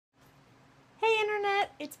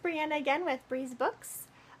it's Brianna again with Bre'sBooks.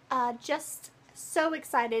 Just so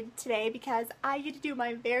excited today because I get to do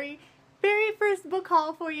my very first book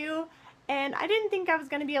haul for you, and I didn't think I was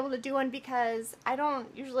going to be able to do one because I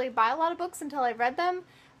don't usually buy a lot of books until I've read them,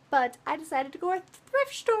 but I decided to go to a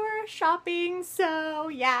thrift store shopping, so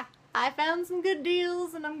yeah, I found some good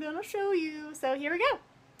deals and I'm going to show you, so here we go.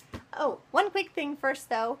 Oh, one quick thing first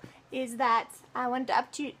though is that I wanted to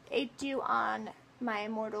update you on my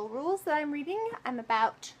Immortal Rules that I'm reading. I'm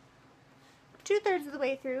about 2/3 of the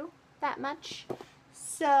way through, that much.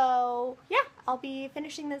 So yeah, I'll be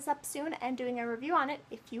finishing this up soon and doing a review on it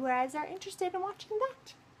if you guys are interested in watching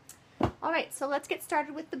that. Alright, so let's get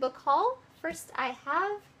started with the book haul. First I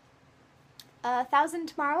have 1,000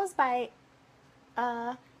 Tomorrows by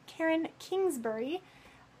Karen Kingsbury.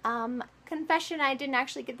 Confession, I didn't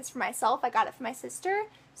actually get this for myself. I got it for my sister.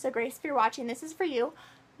 So Grace, if you're watching, this is for you.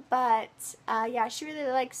 But yeah, she really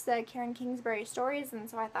likes the Karen Kingsbury stories, and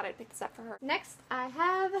so I thought I'd pick this up for her. Next, I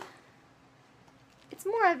have, it's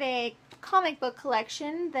more of a comic book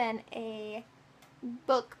collection than a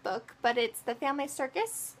book, but it's the Family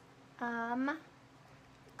Circus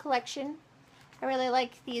collection. I really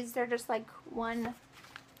like these. They're just like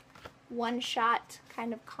one-shot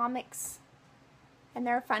kind of comics, and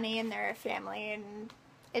they're funny, and they're a family, and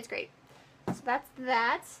it's great. So that's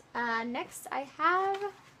that. Next I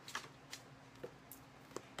have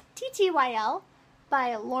TTYL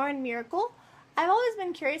by Lauren Miracle. I've always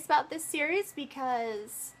been curious about this series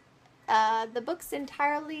because the book's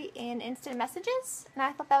entirely in instant messages, and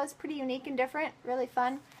I thought that was pretty unique and different, really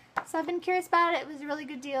fun. So I've been curious about it. It was a really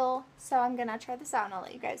good deal, so I'm gonna try this out and I'll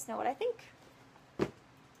let you guys know what I think.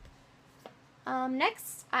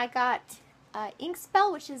 Next I got Ink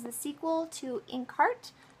Spell, which is the sequel to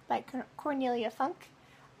Inkheart by Cornelia Funk.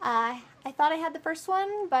 I thought I had the first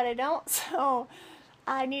one, but I don't, so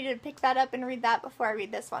I needed to pick that up and read that before I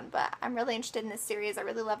read this one, but I'm really interested in this series. I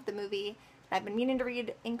really love the movie. I've been meaning to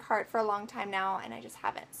read Inkheart for a long time now, and I just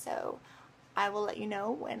haven't, so I will let you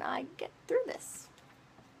know when I get through this.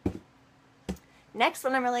 Next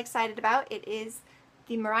one I'm really excited about, it is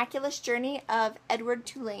The Miraculous Journey of Edward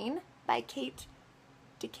Tulane by Kate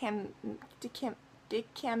DiCamillo.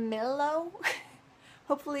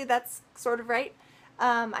 Hopefully that's sort of right.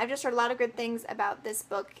 I've just heard a lot of good things about this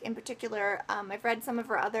book in particular. I've read some of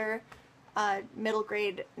her other middle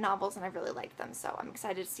grade novels and I've really liked them, so I'm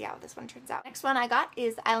excited to see how this one turns out. Next one I got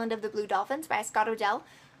is Island of the Blue Dolphins by Scott Odell.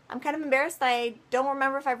 I'm kind of embarrassed that I don't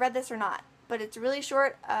remember if I've read this or not, but it's really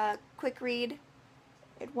short, quick read.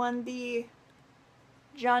 It won the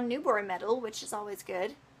John Newbery Medal, which is always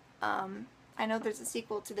good. I know there's a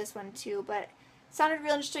sequel to this one too, but it sounded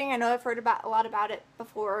real interesting. I know I've heard a lot about it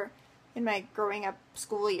before in my growing up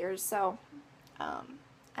school years, so I'm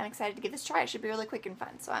excited to give this a try. It should be really quick and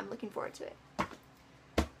fun, so I'm looking forward to it.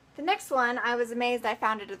 The next one, I was amazed I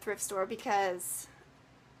found at a thrift store because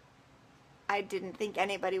I didn't think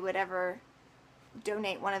anybody would ever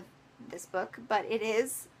donate one of this book, but it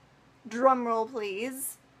is, drumroll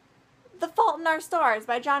please, The Fault in Our Stars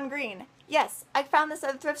by John Green. Yes, I found this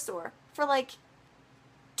at a thrift store for like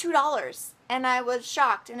 $2, and I was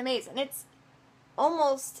shocked and amazed, and it's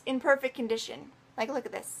almost in perfect condition. Like, look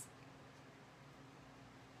at this.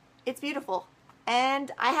 It's beautiful,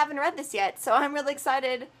 and I haven't read this yet, so I'm really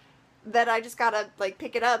excited that I just gotta like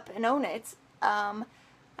pick it up and own it. I'm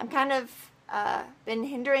kind of been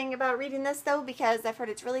hindering about reading this though because I've heard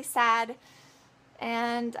it's really sad,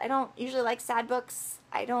 and I don't usually like sad books.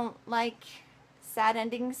 I don't like sad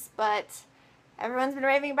endings, but everyone's been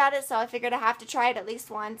raving about it, so I figured I have to try it at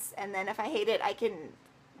least once, and then if I hate it I can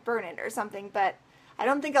burn it or something, but I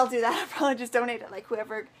don't think I'll do that. I'll probably just donate it like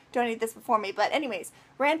whoever donated this before me. But anyways,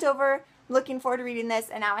 rant over. I'm looking forward to reading this,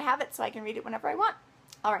 and now I have it so I can read it whenever I want.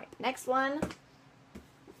 Alright, next one.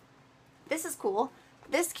 This is cool.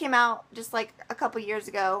 This came out just like a couple years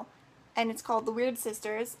ago, and it's called The Weird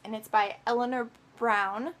Sisters, and it's by Eleanor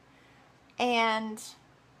Brown, and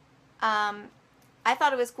I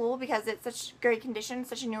thought it was cool because it's such great condition,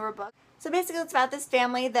 such a newer book. So basically it's about this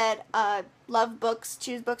family that love books,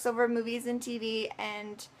 choose books over movies and TV,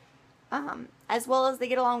 and as well as they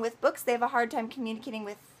get along with books, they have a hard time communicating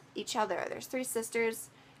with each other. There's 3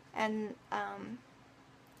 sisters, and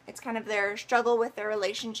it's kind of their struggle with their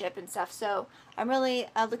relationship and stuff. So I'm really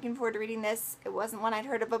looking forward to reading this. It wasn't one I'd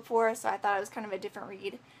heard of before, so I thought it was kind of a different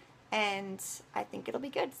read, and I think it'll be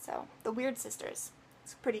good. So The Weird Sisters.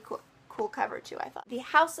 It's pretty cool cover too, I thought. The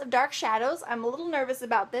House of Dark Shadows. I'm a little nervous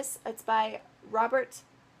about this. It's by Robert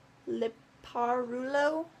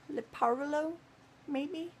Leparulo,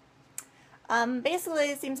 maybe?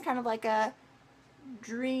 Basically it seems kind of like a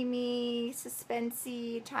dreamy,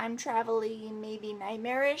 suspensey, time travel-y, maybe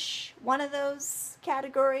nightmarish, one of those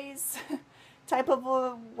categories type of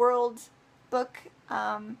a world book.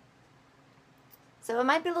 So it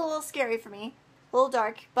might be a little scary for me, a little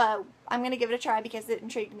dark, but I'm going to give it a try because it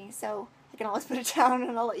intrigued me, so I can always put it down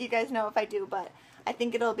and I'll let you guys know if I do, but I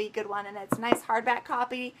think it'll be a good one, and it's a nice hardback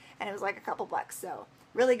copy, and it was like a couple bucks, so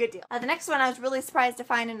really good deal. The next one I was really surprised to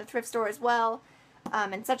find in the thrift store as well,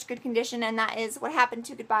 in such good condition, and that is What Happened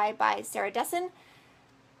to Goodbye by Sarah Dessen.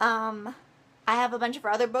 I have a bunch of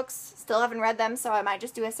her other books, still haven't read them, so I might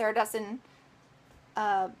just do a Sarah Dessen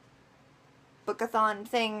bookathon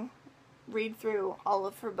thing, read through all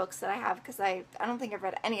of her books that I have, because I don't think I've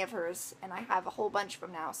read any of hers, and I have a whole bunch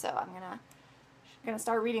from now, so I'm gonna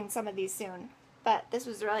start reading some of these soon. But this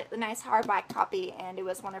was really a nice hardback copy, and it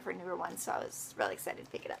was one of her newer ones, so I was really excited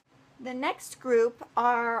to pick it up. The next group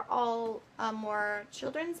are all more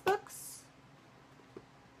children's books.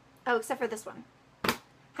 Oh, except for this one.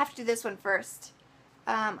 Have to do this one first.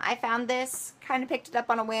 I found this, kind of picked it up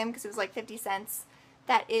on a whim because it was like 50 cents.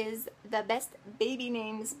 That is the Best Baby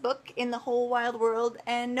Names book in the whole wide world.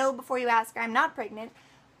 And no, before you ask, I'm not pregnant.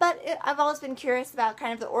 But I've always been curious about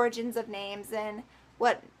kind of the origins of names and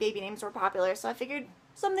what baby names were popular. So I figured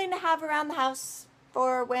something to have around the house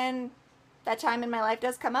for when that time in my life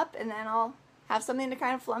does come up. And then I'll have something to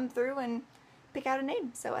kind of flum through and pick out a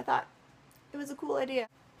name. So I thought it was a cool idea.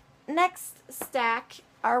 Next stack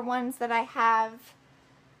are ones that I have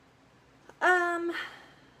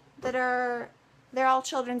they're all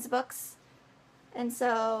children's books, and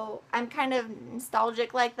so I'm kind of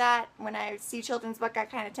nostalgic like that. When I see children's book, I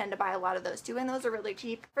kind of tend to buy a lot of those too, and those are really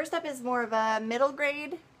cheap. First up is more of a middle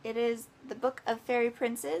grade. It is The Book of Fairy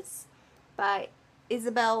Princes by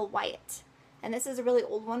Isabel Wyatt, and this is a really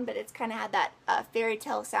old one, but it's kind of had that fairy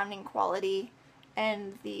tale sounding quality,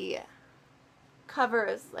 and the cover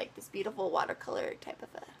is like this beautiful watercolor type of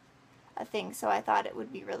a thing, so I thought it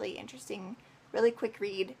would be really interesting, really quick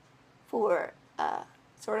read for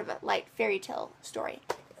sort of a light fairy tale story,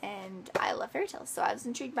 and I love fairy tales, so I was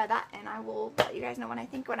intrigued by that, and I will let you guys know what I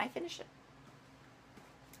think when I finish it.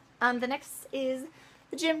 The next is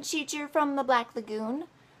The Gym Teacher from the Black Lagoon.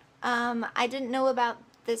 I didn't know about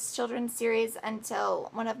this children's series until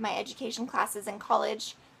one of my education classes in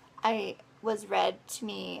college. I was read to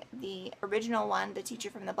me the original one, The Teacher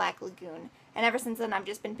from the Black Lagoon, and ever since then I've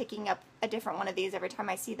just been picking up a different one of these every time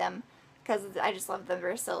I see them, because I just love them.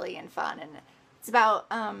 They're silly and fun, and it's about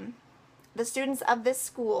the students of this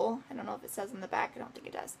school. I don't know if it says in the back, I don't think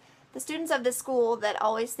it does. The students of this school that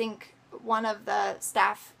always think one of the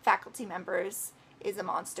staff faculty members is a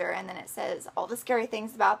monster, and then it says all the scary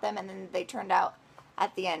things about them, and then they turned out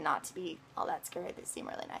at the end not to be all that scary. They seem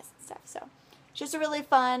really nice and stuff. So it's just a really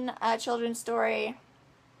fun children's story.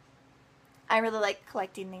 I really like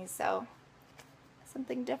collecting these, so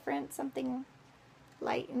something different, something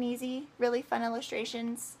light and easy, really fun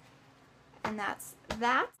illustrations, and that's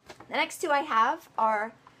that. The next two I have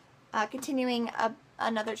are continuing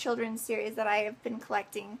another children's series that I have been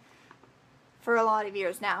collecting for a lot of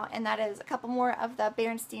years now, and that is a couple more of the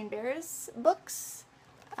Berenstain Bears books,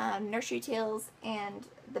 Nursery Tales and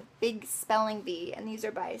The Big Spelling Bee, and these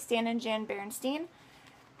are by Stan and Jan Berenstain,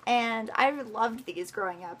 and I loved these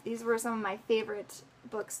growing up. These were some of my favorite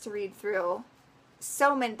books to read through.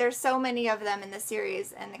 There's so many of them in the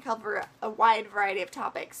series, and they cover a wide variety of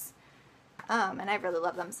topics, and I really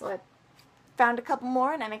love them, so I found a couple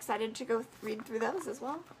more, and I'm excited to go read through those as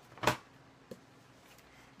well.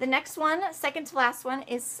 The next one, second to last one,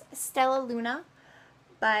 is Stella Luna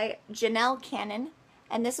by Janelle Cannon,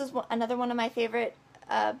 and this is another one of my favorite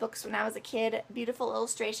books when I was a kid. Beautiful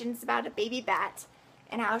illustrations about a baby bat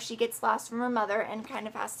and how she gets lost from her mother and kind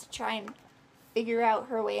of has to try and figure out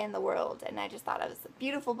her way in the world, and I just thought it was a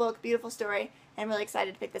beautiful book, beautiful story, and I'm really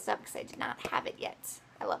excited to pick this up because I did not have it yet.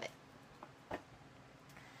 I love it.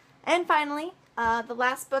 And finally, the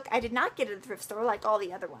last book I did not get at the thrift store like all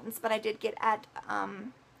the other ones, but I did get at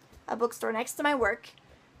a bookstore next to my work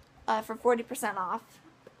for 40% off,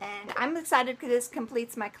 and I'm excited because this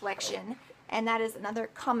completes my collection, and that is another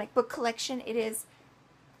comic book collection. It is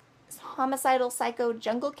Homicidal Psycho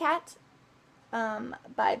Jungle Cat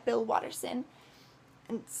by Bill Watterson.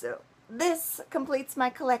 And so this completes my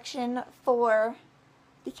collection for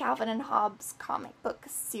the Calvin and Hobbes comic book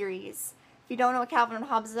series. If you don't know what Calvin and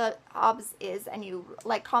Hobbes is and you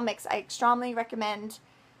like comics, I strongly recommend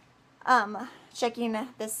checking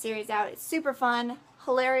this series out. It's super fun,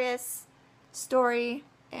 hilarious story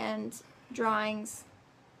and drawings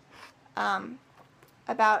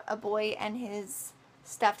about a boy and his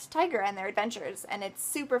stuffed tiger and their adventures, and it's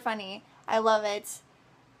super funny. I love it,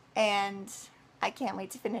 and I can't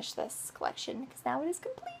wait to finish this collection because now it is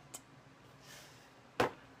complete.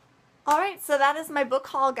 Alright, so that is my book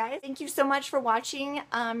haul, guys. Thank you so much for watching.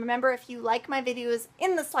 Remember, if you like my videos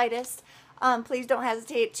in the slightest, please don't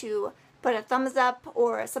hesitate to put a thumbs up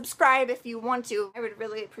or subscribe if you want to. I would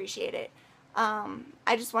really appreciate it.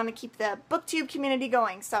 I just want to keep the booktube community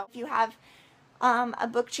going, so if you have a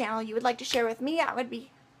book channel you would like to share with me,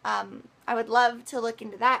 I would love to look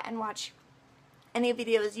into that and watch any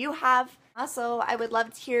videos you have. Also, I would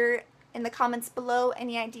love to hear in the comments below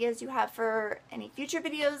any ideas you have for any future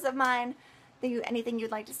videos of mine, anything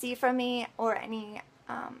you'd like to see from me, or any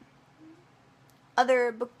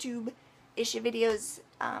other booktube issue videos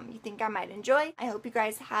you think I might enjoy. I hope you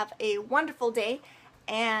guys have a wonderful day,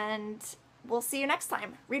 and we'll see you next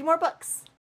time. Read more books!